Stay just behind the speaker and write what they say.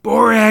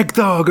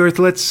Ragdog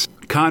Earthlets!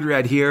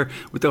 Conrad here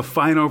with a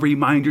final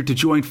reminder to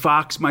join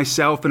Fox,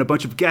 myself, and a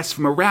bunch of guests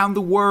from around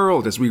the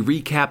world as we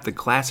recap the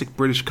classic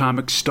British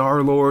comic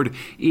Star-Lord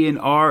in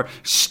our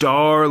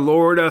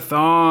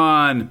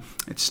Star-Lord-a-thon.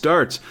 It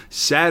starts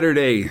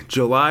Saturday,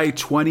 July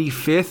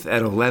 25th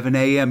at 11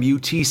 a.m.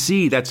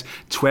 UTC. That's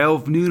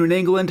 12 noon in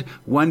England,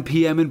 1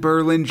 p.m. in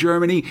Berlin,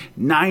 Germany,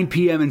 9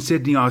 p.m. in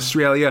Sydney,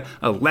 Australia,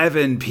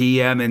 11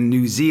 p.m. in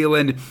New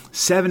Zealand,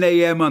 7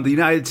 a.m. on the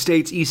United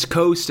States East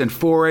Coast, and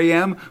 4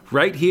 a.m.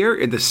 right here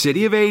in the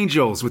City of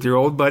Angels with your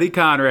old buddy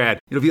Conrad.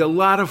 It'll be a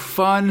lot of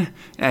fun,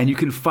 and you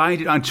can find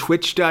it on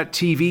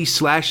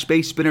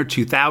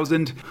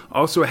twitch.tv/SpaceSpinner2000.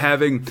 Also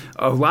having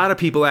a lot of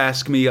people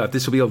ask me if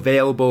this will be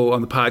available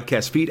on the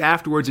podcast feed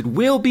afterwards. It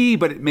will be,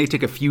 but it may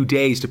take a few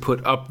days to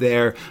put up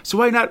there. So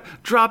why not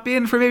drop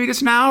in for maybe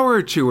just an hour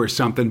or two or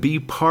something? Be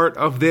part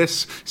of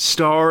this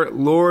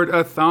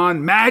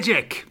Star-Lord-a-thon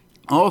magic.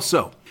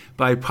 Also,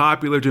 by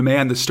popular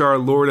demand, the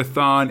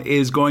Star-Lord-a-thon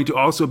is going to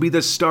also be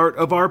the start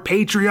of our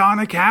Patreon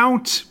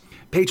account.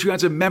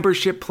 Patreon's a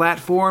membership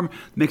platform,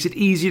 makes it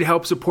easy to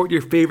help support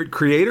your favorite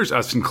creators,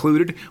 us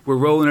included. We're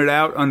rolling it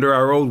out under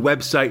our old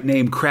website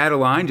name,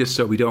 Crataline, just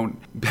so we don't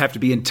have to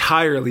be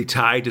entirely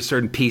tied to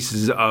certain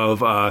pieces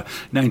of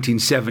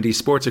 1970s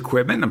sports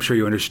equipment. I'm sure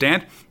you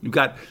understand. You've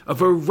got a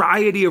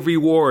variety of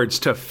rewards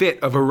to fit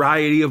a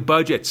variety of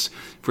budgets.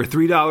 For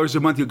 $3 a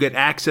month, you'll get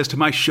access to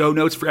my show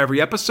notes for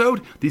every episode.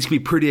 These can be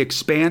pretty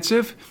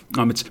expansive.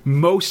 It's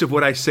most of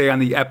what I say on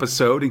the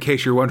episode, in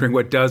case you're wondering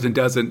what does and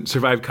doesn't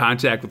survive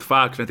contact with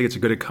Fox. I think it's a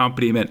good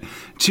accompaniment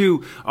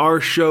to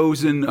our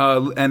shows and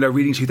our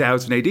Reading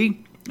 2000 AD.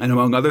 And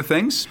among other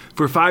things,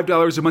 for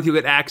 $5 a month, you'll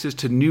get access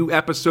to new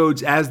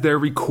episodes as they're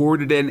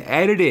recorded and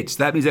edited.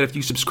 So that means that if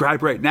you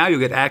subscribe right now, you'll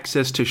get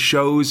access to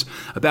shows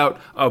about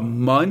a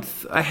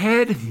month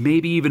ahead,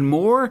 maybe even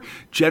more.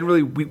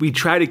 Generally, we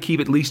try to keep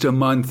at least a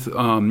month,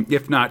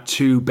 if not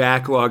two,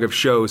 backlog of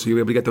shows. So you'll be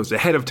able to get those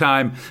ahead of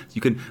time.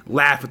 You can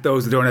laugh at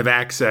those that don't have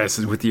access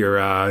with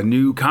your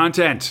new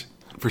content.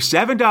 For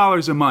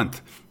 $7 a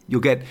month,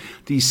 you'll get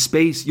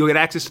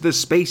access to the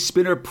Space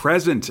Spinner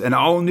Present, an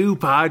all-new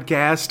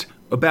podcast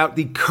about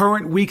the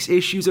current week's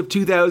issues of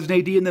 2000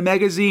 AD in the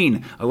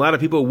magazine. A lot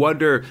of people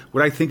wonder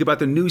what I think about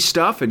the new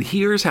stuff, and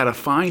here's how to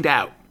find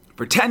out.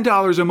 For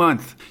 $10 a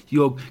month,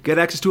 you'll get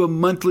access to a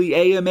monthly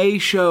AMA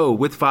show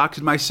with Fox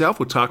and myself.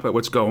 We'll talk about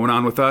what's going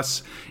on with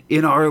us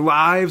in our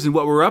lives and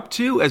what we're up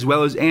to, as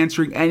well as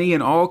answering any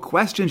and all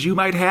questions you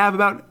might have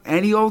about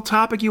any old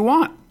topic you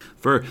want.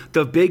 For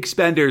the big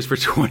spenders, for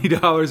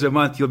 $20 a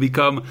month, you'll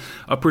become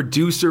a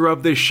producer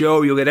of the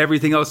show. You'll get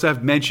everything else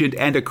I've mentioned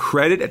and a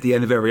credit at the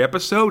end of every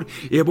episode.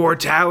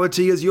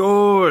 Immortality is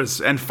yours.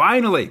 And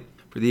finally,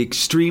 for the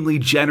extremely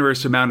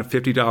generous amount of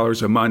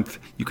 $50 a month,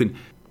 you can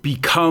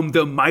become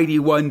the Mighty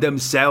One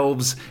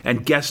themselves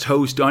and guest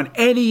host on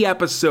any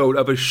episode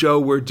of a show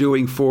we're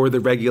doing for the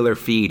regular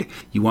feed.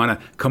 You want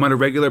to come on a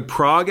regular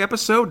Prague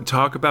episode and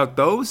talk about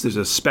those? There's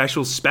a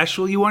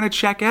special you want to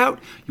check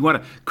out? You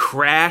want to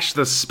crash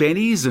the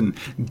spinnies and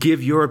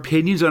give your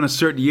opinions on a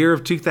certain year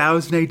of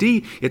 2000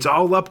 AD? It's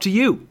all up to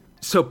you.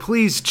 So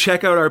please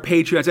check out our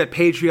Patreons at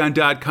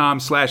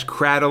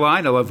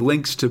patreon.com/Crataline. I'll have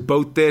links to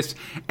both this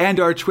and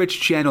our Twitch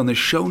channel in the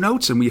show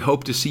notes, and we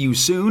hope to see you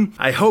soon.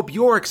 I hope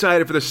you're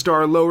excited for the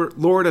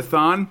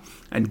Star-Lord-a-thon,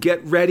 and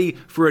get ready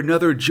for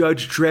another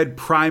Judge Dredd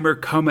primer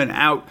coming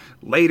out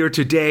later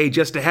today,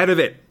 just ahead of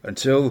it.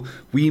 Until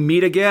we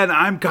meet again,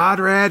 I'm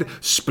Conrad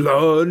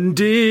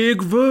Splundig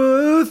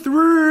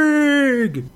Verthrig.